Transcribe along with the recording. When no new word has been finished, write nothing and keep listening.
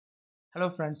Hello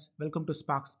friends, welcome to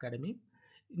SPAARKZ Academy.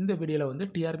 இந்த வீடியோல வந்து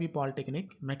TRB Polytechnic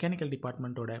Mechanical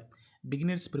Department ஓட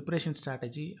beginners preparation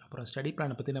strategy அப்புறம் study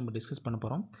plan பத்தி நம்ம டிஸ்கஸ் பண்ண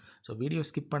போறோம். ஸோ வீடியோ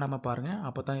ஸ்கிப் பண்ணாம பாருங்க,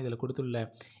 அப்பதான் இதில் கொடுத்துள்ள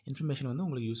இன்ஃபர்மேஷன் வந்து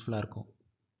உங்களுக்கு யூஸ்ஃபுல்லாக இருக்கும்.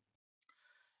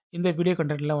 இந்த வீடியோ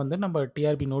கண்டென்ட்ல வந்து நம்ம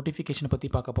TRB நோட்டிஃபிகேஷனை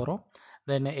பற்றி பார்க்க போகிறோம்.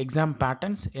 தென் எக்ஸாம்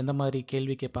பேட்டர்ன்ஸ் எந்த மாதிரி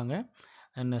கேள்வி கேட்பாங்க,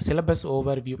 and syllabus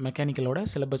overview, மெக்கானிக்கலோட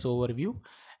syllabus overview,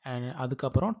 and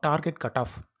அதுக்கப்புறம் target cut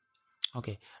off.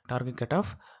 Okay, target cut off.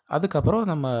 அதுக்கப்புறம்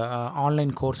நம்ம ஆன்லைன்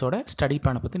கோர்ஸோட ஸ்டடி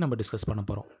பிளானை பற்றி நம்ம டிஸ்கஸ் பண்ண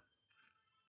போகிறோம்.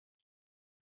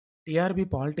 TRP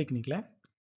பாலிடெக்னிக்கில்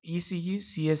ECE,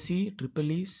 CSC,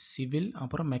 triple E, civil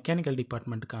அப்புறம் மெக்கானிக்கல்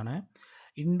டிபார்ட்மெண்ட்டுக்கான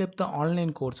இன்டெப்த்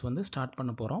ஆன்லைன் கோர்ஸ் வந்து ஸ்டார்ட்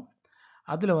பண்ண போகிறோம்.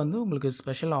 அதில் வந்து உங்களுக்கு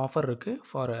ஸ்பெஷல் ஆஃபர் இருக்குது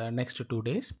for next 2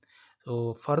 days. So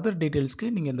further டீட்டெயில்ஸ்க்கு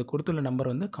நீங்கள் இந்த கொடுத்துள்ள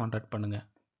நம்பர் வந்து காண்டாக்ட் பண்ணுங்கள்.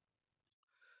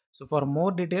 So for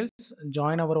more details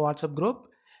join our WhatsApp group.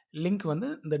 Link வந்து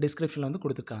இந்த டிஸ்கிரிப்ஷனில் வந்து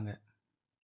கொடுத்துருக்காங்க.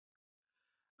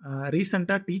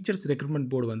 ரீசெண்டாக டீச்சர்ஸ் ரெக்ரூட்மெண்ட்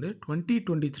போர்டு வந்து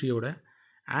 2023யோட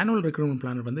ஆனுவல் ரெக்ரூட்மெண்ட்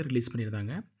பிளான் வந்து ரிலீஸ்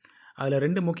பண்ணியிருந்தாங்க. அதில்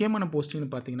 2 முக்கியமான போஸ்டிங்னு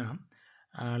பார்த்தீங்கன்னா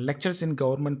லெக்சர்ஸ் இன்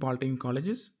கவர்மெண்ட் பாலிடெக்னிக்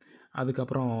காலேஜஸ்,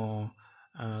 அதுக்கப்புறம்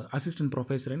assistant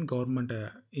professor in government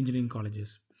engineering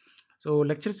colleges. So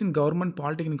lectures in government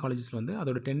polytechnic காலேஜஸில் வந்து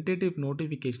அதோட டென்டேட்டிவ்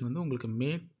நோட்டிஃபிகேஷன் வந்து உங்களுக்கு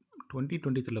May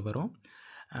 2023 வரும்.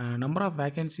 நம்பர் ஆஃப்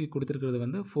வேகன்சி கொடுத்துருக்கிறது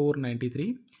வந்து 493.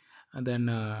 தென்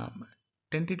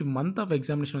டென்டேட்டிவ் மந்த் ஆஃப்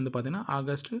எக்ஸாமினேஷன் வந்து பார்த்தீங்கன்னா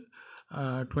August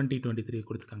 2023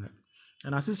 கொடுத்துருக்காங்க.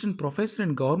 And assistant professor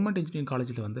in government engineering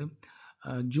காலேஜில் வந்து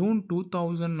June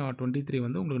 2023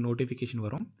 வந்து உங்களுக்கு நோட்டிஃபிகேஷன்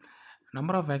வரும்.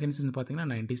 நம்பர் ஆஃப் வேகன்சிஸ் வந்து பார்த்தீங்கன்னா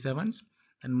 97.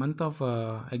 அண்ட் மந்த் ஆஃப்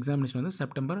எக்ஸாமினேஷன் வந்து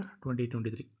September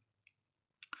 2023.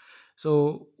 ஸோ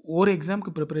ஒரு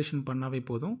எக்ஸாமுக்கு ப்ரிப்பரேஷன் பண்ணாவே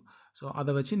போதும். ஸோ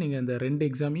அதை வச்சு நீங்கள் இந்த 2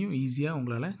 எக்ஸாமையும் ஈஸியாக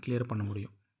உங்களால் கிளியர் பண்ண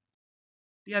முடியும்.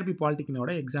 TRP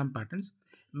பாலிடெக்னிக்கோட exam patterns,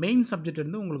 main subject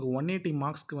இருந்து உங்களுக்கு 180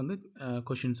 மார்க்ஸ்க்கு வந்து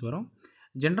கொஷின்ஸ் வரும்.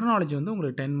 ஜென்ரல் நாலேஜ் வந்து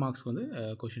உங்களுக்கு 10 மார்க்ஸ்க்கு வந்து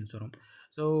கொஷின்ஸ் வரும்.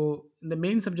 ஸோ இந்த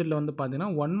மெயின் சப்ஜெக்டில் வந்து பார்த்தீங்கன்னா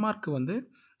 1 மார்க் வந்து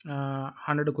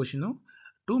 100 கொஷினும்,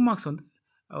 2 மார்க்ஸ் வந்து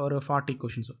ஒரு 40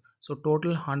 கொஷின்ஸும். So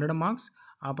total 100 marks.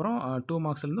 அப்புறம் 2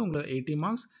 மார்க்ஸ்லேருந்து உங்களுக்கு 80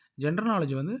 மார்க்ஸ், ஜென்ரல்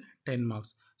நாலேஜ் வந்து 10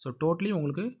 மார்க்ஸ். ஸோ டோட்டலி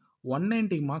உங்களுக்கு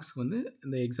 190 மார்க்ஸ்க்கு வந்து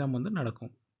இந்த எக்ஸாம் வந்து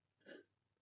நடக்கும்.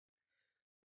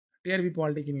 டிஆர்பி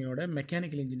பாலிடெக்னிக்கோட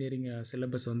மெக்கானிக்கல் இன்ஜினியரிங்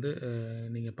சிலபஸ் வந்து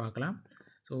நீங்கள் பார்க்கலாம்.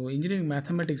 ஸோ இன்ஜினியரிங்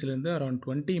மேத்தமெட்டிக்ஸ்லேருந்து அரௌண்ட்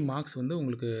 20 மார்க்ஸ் வந்து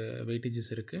உங்களுக்கு வெயிட்டேஜஸ்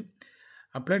இருக்குது.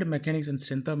 Applied mechanics and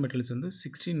strength of materials வந்து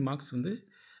 16 மார்க்ஸ் வந்து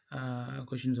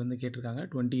கொஷின்ஸ் வந்து கேட்டிருக்காங்க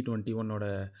 2021ஓட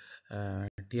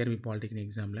டிஆர்பி பாலிடெக்னிக்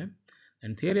எக்ஸாமில்.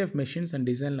 And theory of machines and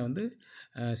டிசைனில் வந்து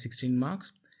 16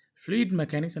 marks. Fluid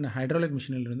mechanics and hydraulic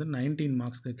மிஷினிலிருந்து 19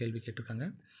 மார்க்ஸ்க்கு கேள்வி கேட்டிருக்காங்க.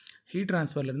 ஹீட்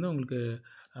ட்ரான்ஸ்ஃபர்லேருந்து உங்களுக்கு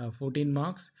 14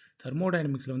 மார்க்ஸ்.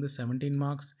 தெர்மோடைனமிக்ஸில் வந்து 17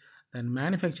 marks. Then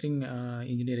manufacturing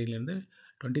இன்ஜினியரிங்லேருந்து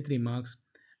 23 marks.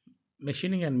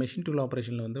 Machining and machine tool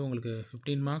ஆப்ரேஷனில் வந்து உங்களுக்கு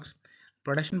 15 மார்க்ஸ்.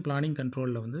 ப்ரொடக்ஷன் பிளானிங்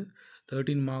கண்ட்ரோலில் வந்து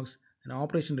 13 மார்க்ஸ். அண்ட்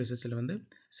ஆப்ரேஷன் ரிசர்ச்சில் வந்து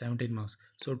 17 மார்க்ஸ்.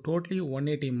 ஸோ டோட்டலி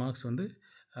 180 மார்க்ஸ் வந்து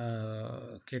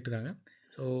கேட்டிருக்காங்க.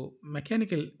 ஸோ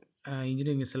மெக்கானிக்கல்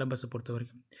இன்ஜினியரிங் சிலபஸை பொறுத்த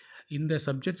வரைக்கும் இந்த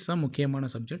சப்ஜெக்ட்ஸ் தான் முக்கியமான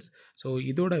சப்ஜெக்ட்ஸ். ஸோ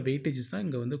இதோட வெயிட்டேஜஸ் தான்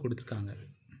இங்கே வந்து கொடுத்துருக்காங்க.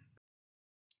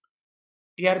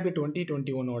 டிஆர்பி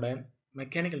 2021ஓட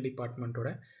மெக்கானிக்கல் டிபார்ட்மெண்ட்டோட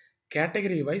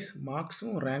கேட்டகரி வைஸ்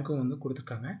மார்க்ஸும் ரேங்க்கும் வந்து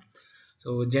கொடுத்துருக்காங்க. ஸோ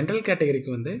ஜென்ரல்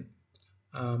கேட்டகரிக்கு வந்து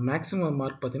மேக்ஸிமம்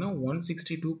மார்க் பார்த்தீங்கன்னா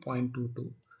 162.22,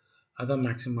 அதான்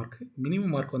மேக்ஸிமம் மார்க்.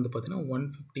 மினிமம் மார்க் வந்து பார்த்தீங்கன்னா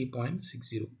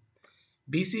 150.60.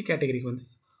 பிசி கேட்டகரிக்கு வந்து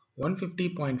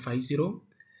 150.50,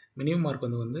 மினிமம் மார்க்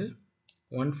வந்து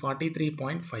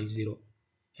 143.50.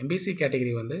 எம்பிசி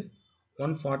கேட்டகரி வந்து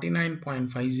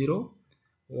 149.50,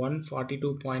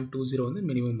 142.20 வந்து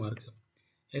மினிமம் மார்க்.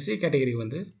 எஸ்சி கேட்டகரி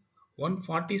வந்து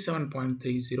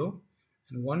 147.30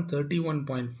 and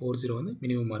 131.40 வந்து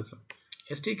மினிமம் மார்க்.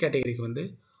 எஸ்டி கேட்டகரிக்கு வந்து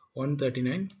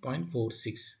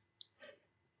 139.46.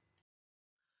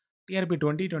 TRP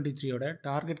 2023ஓட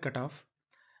target cut off,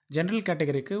 general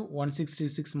கேட்டகரிக்கு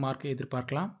 166 மார்க்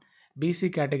எதிர்பார்க்கலாம். பிசி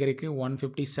கேட்டகரிக்கு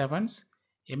 157,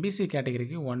 எம்பிசி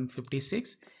கேட்டகரிக்கு 156,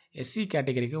 எஸ்சி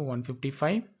கேட்டகரிக்கு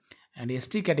 155 அண்ட்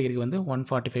எஸ்டி கேட்டகரிக்கு வந்து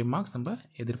 145 மார்க்ஸ் நம்ம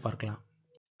எதிர்பார்க்கலாம்.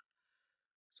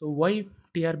 So Y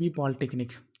TRB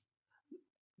polytechnic?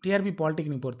 TRB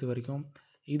polytechnic பொறுத்த வரைக்கும்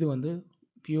இது வந்து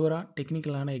பியூராக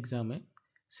டெக்னிக்கலான எக்ஸாமு.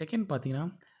 செகண்ட் பார்த்தீங்கன்னா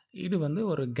இது வந்து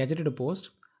ஒரு கெஜெட்டட் போஸ்ட்.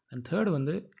 அண்ட் தேர்டு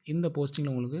வந்து இந்த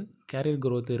போஸ்டிங்கில் உங்களுக்கு கேரியர்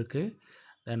க்ரோத் இருக்குது.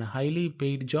 தென் highly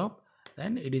paid job,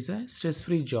 then it is a stress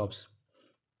free jobs.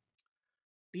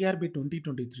 TRP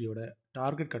 2023ஓட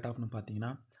target cut ஆஃப்னு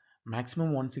பார்த்தீங்கன்னா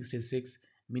மேக்ஸிமம் 166,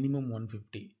 மினிமம்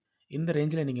 150. இந்த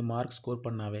ரேஞ்சில் நீங்கள் மார்க் ஸ்கோர்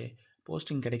பண்ணாவே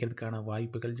போஸ்டிங் கிடைக்கிறதுக்கான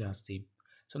வாய்ப்புகள் ஜாஸ்தி.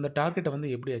 ஸோ இந்த டார்கெட்டை வந்து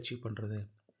எப்படி அச்சீவ் பண்ணுறது?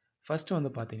 ஃபஸ்ட்டு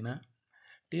வந்து பார்த்தீங்கன்னா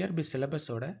டிஆர்பி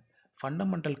சிலபஸோட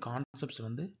ஃபண்டமெண்டல் கான்செப்ட்ஸ்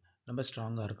வந்து நம்ம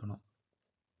ஸ்ட்ராங்காக இருக்கணும்.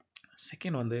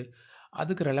 செகண்ட் வந்து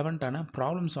அதுக்கு ரெலவெண்ட்டான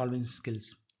ப்ராப்ளம் சால்விங் ஸ்கில்ஸ்,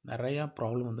 நிறையா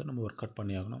ப்ராப்ளம் வந்து நம்ம ஒர்க் அவுட்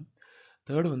பண்ணி ஆகணும்.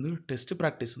 தேர்டு வந்து டெஸ்ட்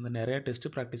ப்ராக்டிஸ் வந்து நிறையா டெஸ்ட்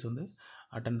ப்ராக்டிஸ் வந்து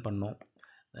அட்டன் பண்ணோம்.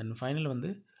 தென் ஃபைனல் வந்து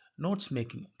நோட்ஸ்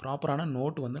மேக்கிங், ப்ராப்பரான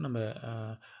நோட் வந்து நம்ம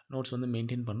நோட்ஸ் வந்து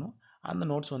மெயின்டைன் பண்ணணும். அந்த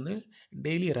நோட்ஸ் வந்து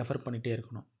டெய்லி ரெஃபர் பண்ணிகிட்டே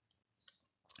இருக்கணும்.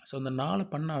 ஸோ இந்த 4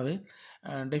 பண்ணாவே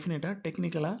டெஃபினட்டாக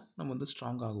டெக்னிக்கலாக நம்ம வந்து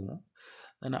ஸ்ட்ராங் ஆகுவோம்.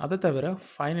 தென் அதை தவிர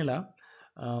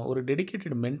ஃபைனலாக ஒரு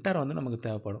டெடிக்கேட்டட் மென்டார் வந்து நமக்கு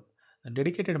தேவைப்படும்.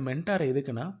 டெடிக்கேட்டட் மென்டார்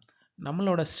எதுக்குன்னா,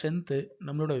 நம்மளோட ஸ்ட்ரென்த்து,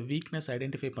 நம்மளோட வீக்னஸ்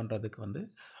ஐடென்டிஃபை பண்ணுறதுக்கு வந்து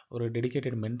ஒரு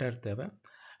டெடிக்கேட்டட் மென்டார் தேவை.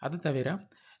 அது தவிர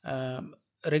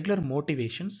ரெகுலர்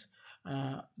மோட்டிவேஷன்ஸ்,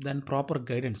 தென் ப்ராப்பர்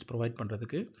கைடன்ஸ் ப்ரொவைட்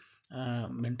பண்ணுறதுக்கு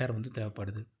மென்டார் வந்து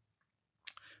தேவைப்படுது.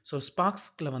 ஸோ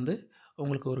ஸ்பார்க்ஸில் வந்து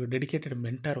உங்களுக்கு ஒரு டெடிக்கேட்டட்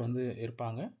மென்டார் வந்து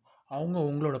இருப்பாங்க. அவங்க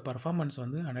உங்களோட பர்ஃபார்மன்ஸ்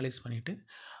வந்து அனலைஸ் பண்ணிவிட்டு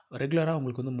ரெகுலராக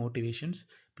உங்களுக்கு வந்து மோட்டிவேஷன்ஸ்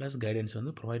ப்ளஸ் கைடன்ஸ்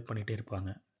வந்து ப்ரொவைட் பண்ணிகிட்டே இருப்பாங்க.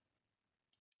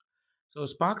 ஸோ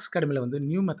ஸ்பார்க்ஸ் அகாடமியில் வந்து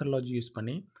நியூ மெத்தடாலஜி யூஸ்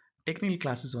பண்ணி டெக்னிக்கல்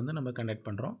கிளாஸஸ் வந்து நம்ம கண்டக்ட்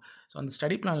பண்ணுறோம். ஸோ அந்த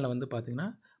ஸ்டடி பிளானில் வந்து பார்த்திங்கன்னா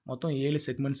மொத்தம் 7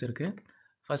 செக்மெண்ட்ஸ் இருக்குது.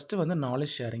 ஃபஸ்ட்டு வந்து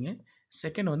நாலேஜ் ஷேரிங்கு,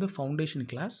 செகண்ட் வந்து ஃபவுண்டேஷன்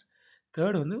கிளாஸ்,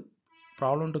 தேர்ட் வந்து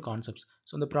ப்ராப்ளம் டு கான்செப்ட்ஸ்.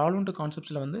 ஸோ இந்த ப்ராப்ளம் டு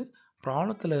கான்செப்ட்ஸில் வந்து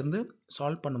ப்ராப்ளத்துலேருந்து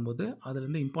சால்வ் பண்ணும்போது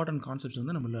அதுலேருந்து இம்பார்ட்டன்ட் கான்செப்ட்ஸ்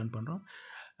வந்து நம்ம லேர்ன் பண்ணுறோம்.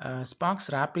 Sparks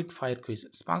rapid fire quiz,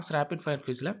 Sparks rapid fire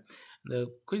குவிஸில் இந்த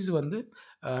குவிஸ் வந்து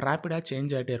ரேப்பிடாக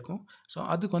சேஞ்ச் ஆகிட்டே இருக்கும். ஸோ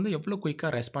அதுக்கு வந்து எவ்வளோ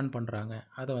குயிக்காக ரெஸ்பாண்ட் பண்ணுறாங்க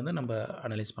அதை வந்து நம்ம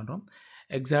அனலைஸ் பண்ணுறோம்.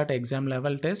 Exam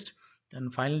level test and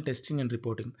final testing and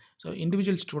reporting. So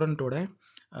individual ஸ்டூடெண்ட்டோட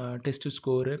test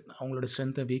score, அவங்களோட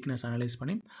ஸ்ட்ரென்த்தை வீக்னஸ் அனலைஸ்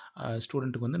பண்ணி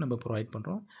ஸ்டூடெண்ட்டுக்கு வந்து நம்ம ப்ரொவைட்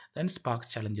பண்ணுறோம். தென்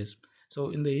ஸ்பார்க்ஸ் சேலஞ்சஸ். ஸோ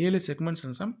இந்த 7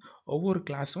 செக்மெண்ட்ஸ் ஒவ்வொரு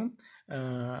கிளாஸும்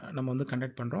நம்ம வந்து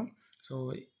கண்டக்ட் பண்ணுறோம். ஸோ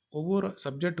ஒவ்வொரு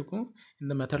சப்ஜெக்ட்டுக்கும்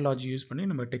இந்த மெத்தடாலஜி யூஸ் பண்ணி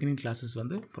நம்ம டெக்னிக்கல் கிளாஸஸ்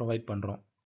வந்து ப்ரொவைட் பண்ணுறோம்.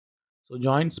 So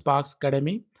join Sparks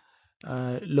academy.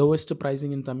 Lowest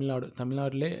pricing இன்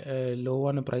தமிழ்நாட்டிலே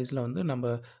லோவான ப்ரைஸில் வந்து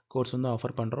நம்ம கோர்ஸ் வந்து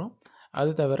ஆஃபர் பண்ணுறோம்.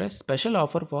 அது தவிர special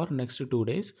offer for next 2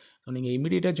 days. So நீங்கள்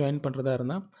இமீடியட்டாக ஜாயின் பண்ணுறதா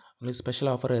இருந்தால் உங்களுக்கு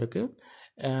ஸ்பெஷல் ஆஃபர் இருக்குது.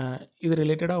 இது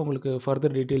ரிலேட்டடாக உங்களுக்கு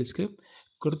ஃபர்தர் டீட்டெயில்ஸ்க்கு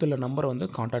கொடுத்துள்ள நம்பரை வந்து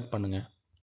காண்டாக்ட் பண்ணுங்கள்.